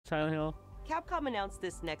Silent Hill. Capcom announced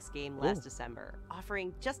this next game last December,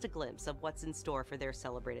 offering just a glimpse of what's in store for their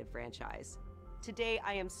celebrated franchise. Today,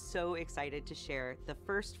 I am so excited to share the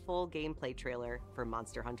first full gameplay trailer for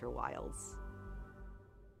Monster Hunter Wilds.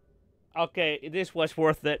 Okay, this was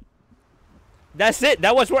worth it. That's it.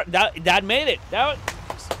 That was worth. That made it. That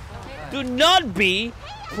was, do not be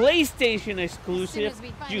PlayStation exclusive,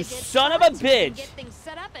 you son of a bitch! Get things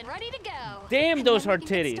set up and ready to go. Damn, those are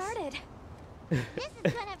titties. This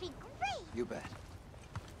is gonna be great. You bet.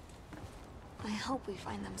 I hope we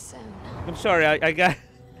find them soon. I'm sorry, I got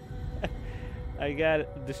I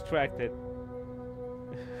got distracted.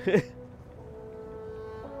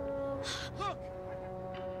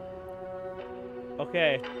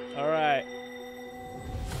 Okay, all right.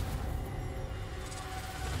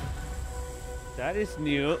 That is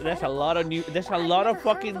new. That's a lot of new. There's a lot of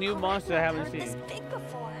fucking new monsters I haven't seen.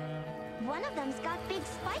 One of them's got big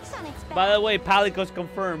spikes on its back. By the way, Palico's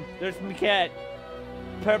confirmed. There's my cat.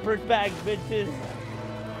 Pepper's back, bitches.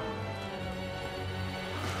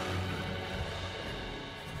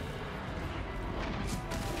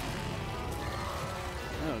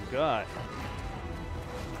 Oh god.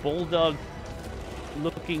 Bulldog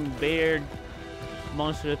looking bear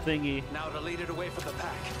monster thingy. Now to lead it away from the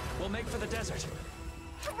pack. We'll make for the desert.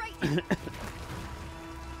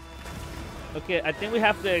 Okay, I think we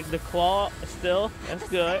have the claw still. That's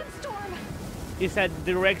good. It's a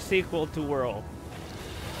direct sequel to World.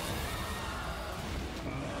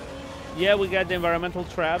 Yeah, we got the environmental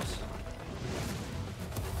traps.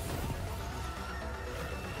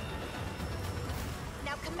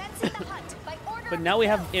 Now commencing the hunt by order. But now we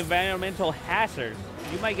have environmental hazards.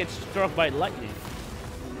 You might get struck by lightning.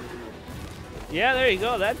 Yeah, there you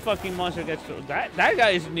go. That fucking monster gets struck. That guy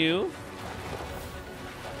is new.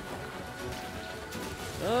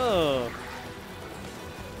 Oh.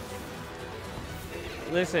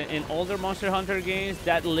 Listen, in older Monster Hunter games,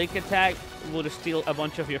 that lick attack would steal a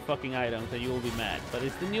bunch of your fucking items and you will be mad. But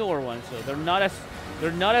it's the newer one, so they're not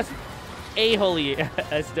as a-holy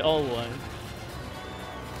as the old one.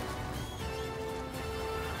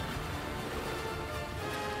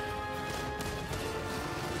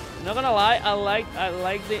 Not gonna lie, I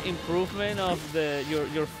like the improvement of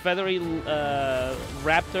your feathery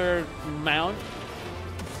raptor mount.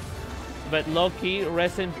 But low key,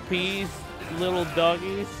 rest in peace, little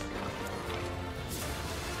doggies.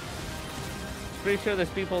 Pretty sure there's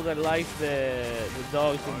people that like the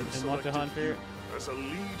dogs in Monster Hunter. As a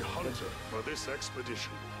lead hunter for this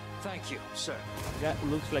expedition. Thank you, sir. That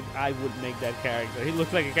looks like I would make that character. He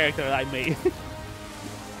looks like a character that I made.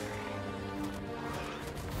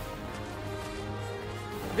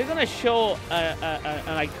 They're gonna show an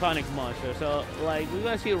iconic monster, so like we're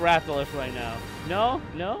gonna see Rathalos right now. No,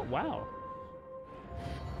 no, wow.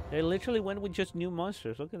 They literally went with just new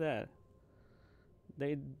monsters. Look at that.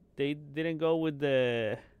 They didn't go with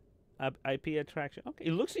the IP attraction. Okay,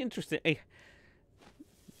 it looks interesting. Hey.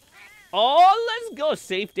 Oh, let's go.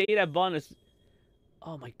 Save data bonus.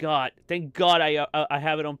 Oh my god! Thank God I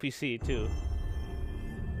have it on PC too.